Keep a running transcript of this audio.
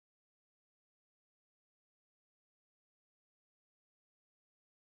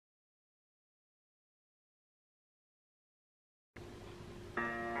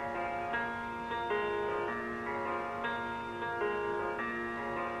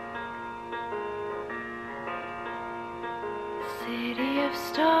of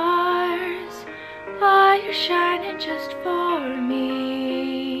stars, are you shining just for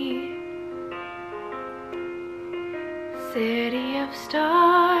me? City of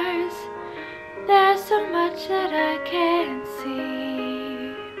stars, there's so much that I can't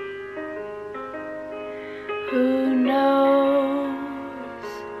see. Who knows?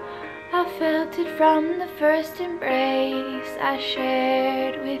 I felt it from the first embrace I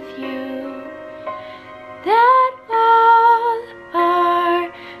shared with you, that all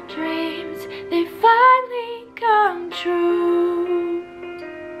our dreams, they finally come true.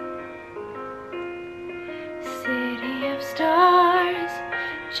 City of stars,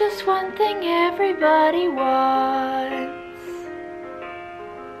 just one thing everybody wants.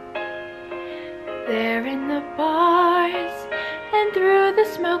 There in the bars and through the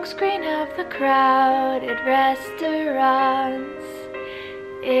smokescreen of the crowded restaurants,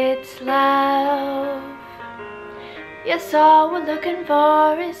 it's love. Yes, all we're looking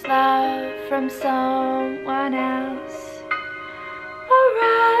for is love from someone else. A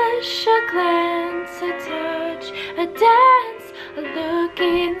rush, a glance, a touch, a dance, a look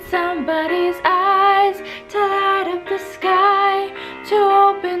in somebody's eyes, to light up the sky, to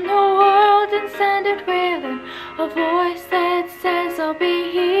open the world and send it reeling. A voice that says I'll be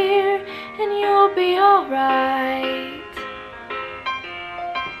here and you'll be alright.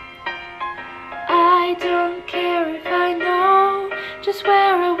 I don't care if I know just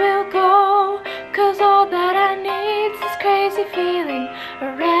where I will go, 'cause all that I need is this crazy feeling, a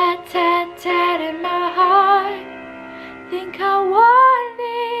rat-tat-tat in my heart. Think I want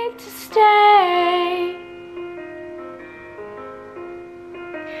it to stay.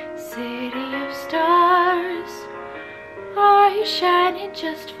 City of stars, are you shining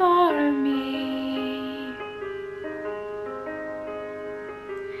just for me?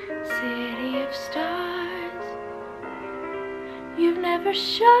 City of stars, you've never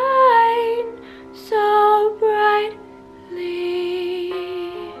shined so